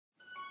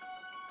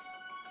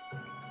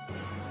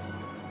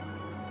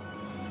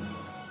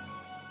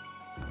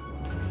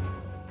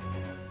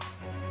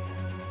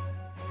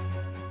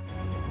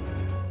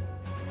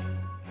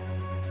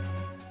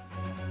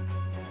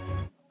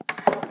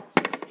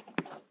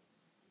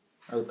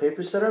Are the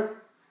papers set up?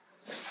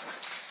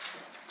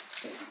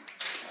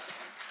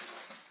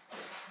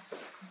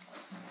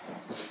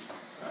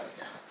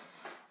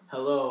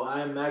 Hello, I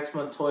am Max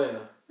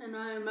Montoya. And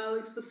I am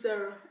Alex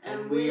Becerra.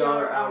 And we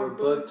are our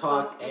Book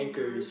Talk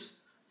anchors.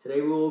 Today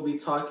we will be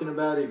talking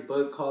about a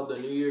book called The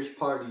New Year's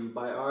Party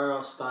by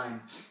R.L. Stine.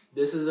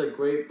 This is a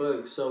great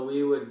book, so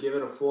we would give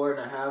it a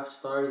 4.5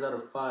 stars out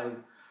of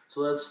 5.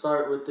 So let's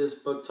start with this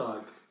book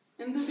talk.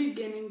 In the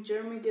beginning,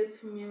 Jeremy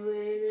gets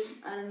humiliated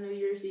at a New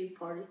Year's Eve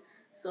party.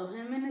 So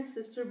him and his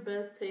sister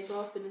Beth take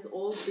off in his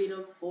old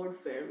beat-up Ford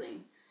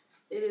Fairlane.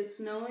 It is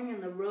snowing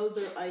and the roads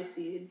are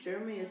icy.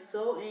 Jeremy is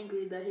so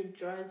angry that he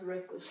drives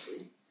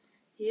recklessly.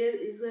 He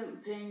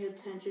isn't paying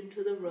attention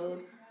to the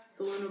road,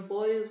 so when a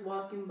boy is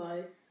walking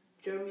by,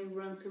 Jeremy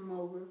runs him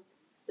over.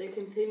 They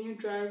continue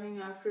driving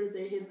after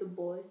they hit the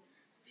boy.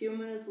 A few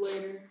minutes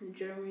later,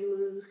 Jeremy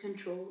loses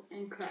control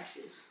and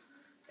crashes.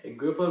 A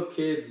group of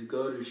kids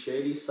go to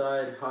Shady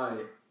Side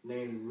High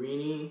named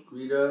Rini,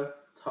 Rita,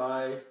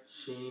 Ty,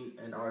 Sheen,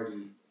 and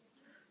Artie.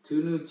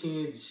 2 new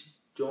teens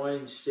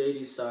join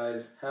Shady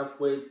Side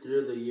halfway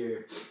through the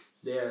year.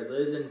 They are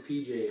Liz and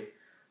PJ.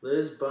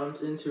 Liz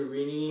bumps into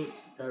Rini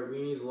at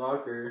Rini's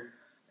locker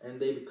and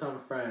they become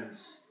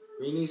friends.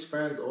 Rini's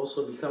friends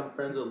also become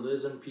friends with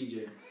Liz and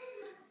PJ.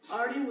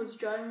 Artie was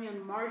driving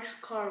in Mark's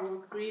car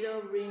with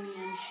Rita, Rini,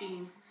 and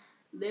Sheen.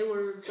 They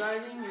were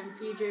driving and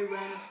PJ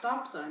ran a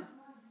stop sign.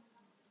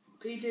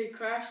 PJ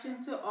crashed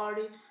into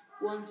Artie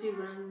once he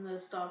ran the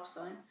stop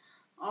sign.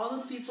 All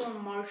the people in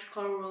Mark's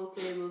car were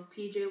okay, but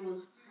PJ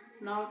was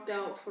knocked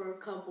out for a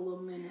couple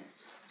of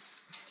minutes.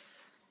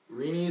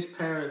 Rini's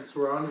parents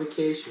were on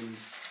vacation,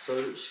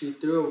 so she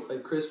threw a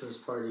Christmas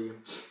party.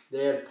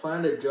 They had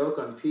planned a joke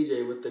on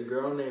PJ with a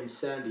girl named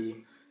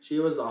Sandy. She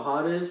was the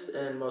hottest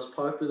and most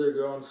popular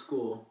girl in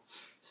school.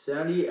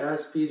 Sandy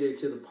asked PJ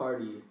to the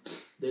party.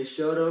 They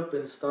showed up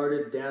and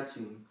started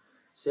dancing.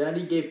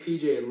 Sandy gave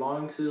PJ a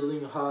long,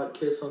 sizzling, hot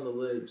kiss on the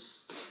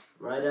lips.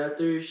 Right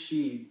after,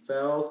 she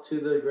fell to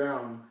the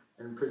ground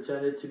and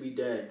pretended to be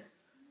dead.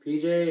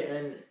 PJ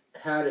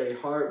had a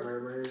heart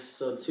murmur,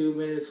 so 2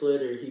 minutes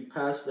later he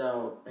passed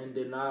out and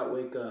did not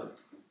wake up.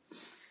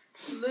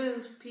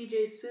 Liz,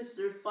 PJ's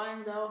sister,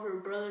 finds out her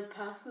brother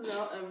passes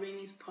out at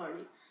Rini's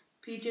party.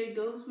 PJ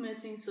goes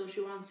missing, so she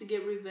wants to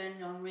get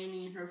revenge on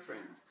Rini and her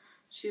friends.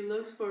 She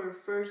looks for her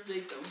first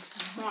victim,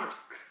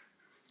 Mark.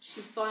 She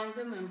finds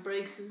him and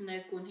breaks his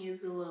neck when he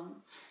is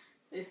alone.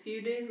 A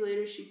few days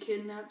later, she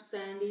kidnaps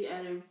Sandy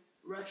at a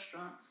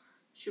restaurant.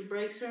 She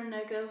breaks her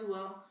neck as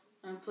well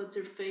and puts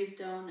her face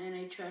down in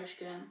a trash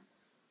can.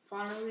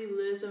 Finally,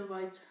 Liz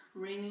invites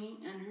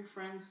Rini and her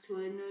friends to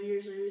a New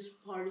Year's Eve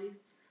party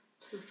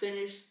to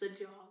finish the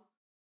job.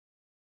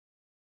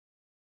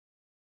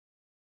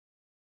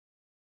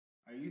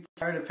 Are you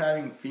tired of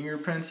having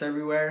fingerprints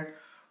everywhere?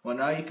 Well,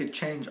 now you could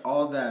change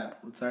all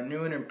that with our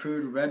new and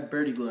improved Red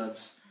Birdie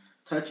gloves.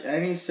 Touch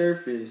any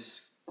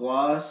surface,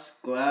 gloss,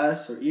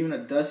 glass, or even a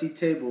dusty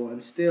table,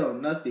 and still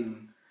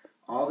nothing.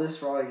 All this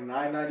for only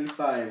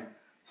 $9.95.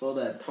 Sold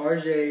at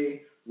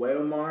Target,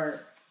 Walmart,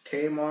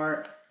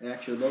 Kmart, and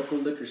at your local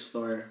liquor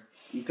store.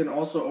 You can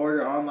also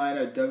order online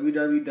at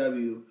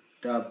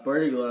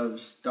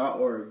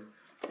www.birdiegloves.org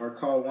or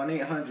call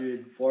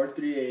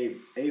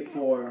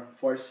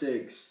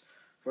 1-800-438-8446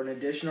 for an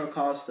additional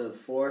cost of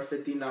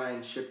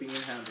 $4.59 shipping and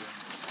handling.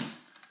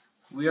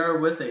 We are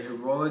with a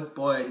heroic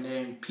boy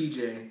named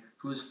PJ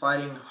who is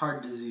fighting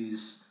heart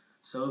disease.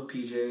 So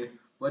PJ,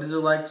 what is it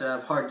like to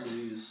have heart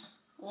disease?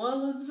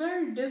 Well, it's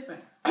very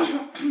different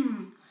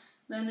than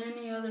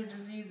any other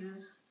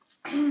diseases.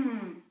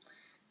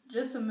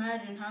 Just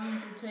imagine having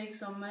to take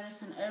some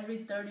medicine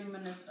every 30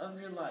 minutes of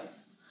your life.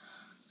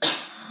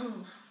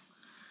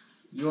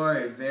 You are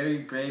a very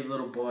brave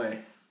little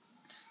boy.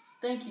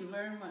 Thank you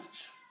very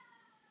much.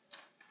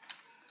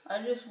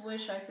 I just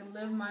wish I could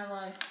live my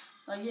life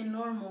like a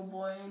normal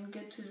boy and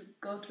get to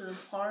go to the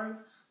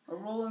park or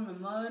roll in the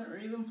mud or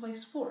even play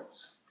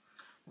sports.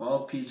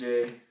 Well,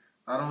 PJ,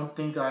 I don't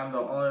think I'm the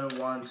only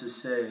one to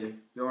say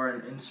you're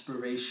an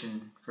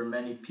inspiration for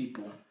many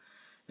people.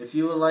 If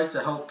you would like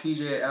to help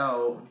PJ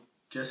out,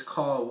 just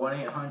call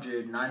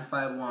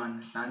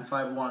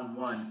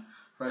 1-800-951-9511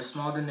 for a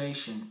small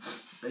donation.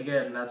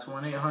 Again, that's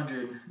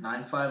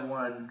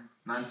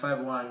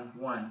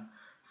 1-800-951-9511.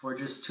 For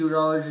just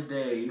 $2 a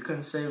day, you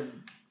can save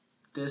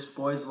this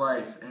boy's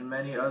life and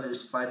many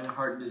others fighting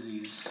heart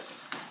disease.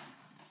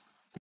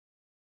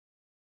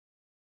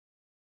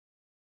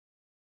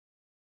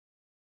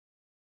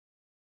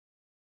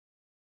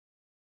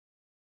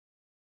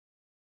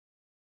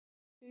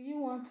 Do you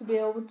want to be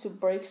able to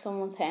break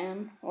someone's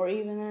hand or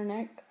even their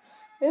neck?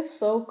 If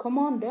so, come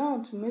on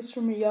down to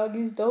Mr.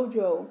 Miyagi's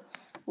dojo,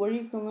 where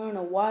you can learn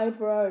a wide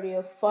variety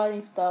of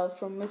fighting styles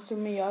from Mr.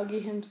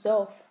 Miyagi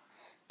himself.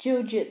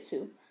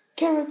 Jiu-jitsu,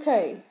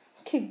 karate,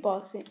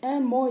 kickboxing,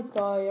 and Muay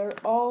Thai are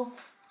all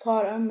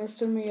taught at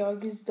Mr.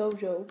 Miyagi's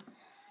dojo.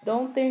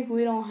 Don't think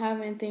we don't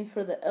have anything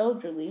for the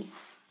elderly.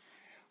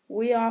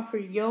 We offer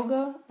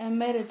yoga and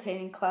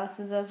meditating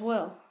classes as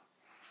well.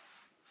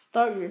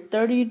 Start your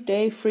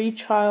 30-day free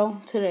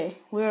trial today.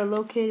 We are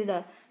located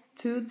at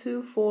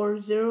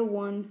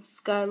 22401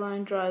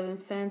 Skyline Drive in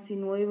Fancy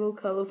Nuevo,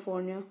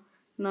 California,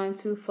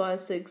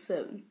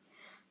 92567.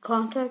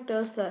 Contact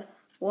us at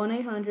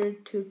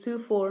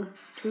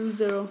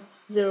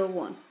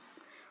 1-800-224-2001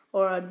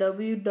 or at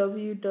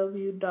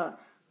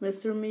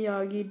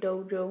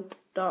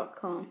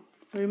www.mrmiyagidojo.com.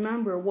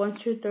 Remember,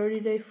 once your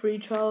 30-day free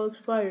trial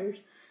expires,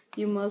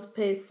 you must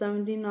pay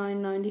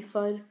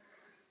 $79.95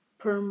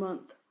 per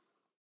month.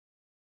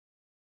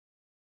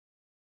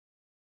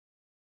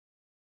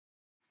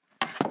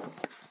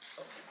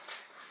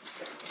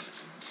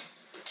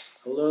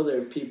 Hello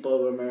there, people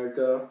of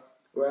America.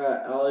 We're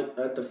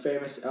at the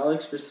famous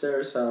Alex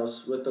Becerra's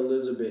house with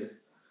Elizabeth.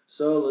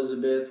 So,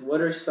 Elizabeth,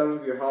 what are some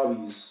of your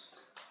hobbies?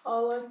 I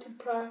like to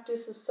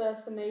practice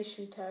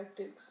assassination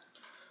tactics.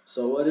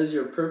 So, what is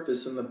your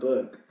purpose in the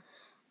book?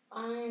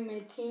 I am a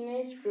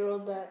teenage girl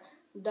that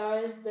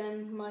dies,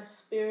 then my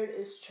spirit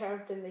is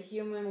trapped in the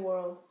human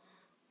world.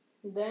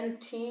 Then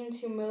teens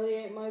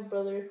humiliate my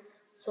brother,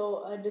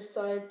 so I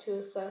decide to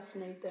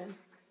assassinate them.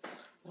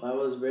 Well, that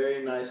was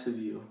very nice of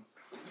you.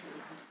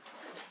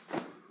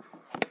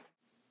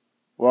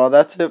 Well,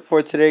 that's it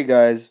for today,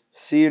 guys.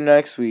 See you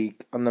next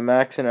week on the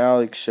Max and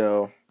Alex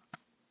Show.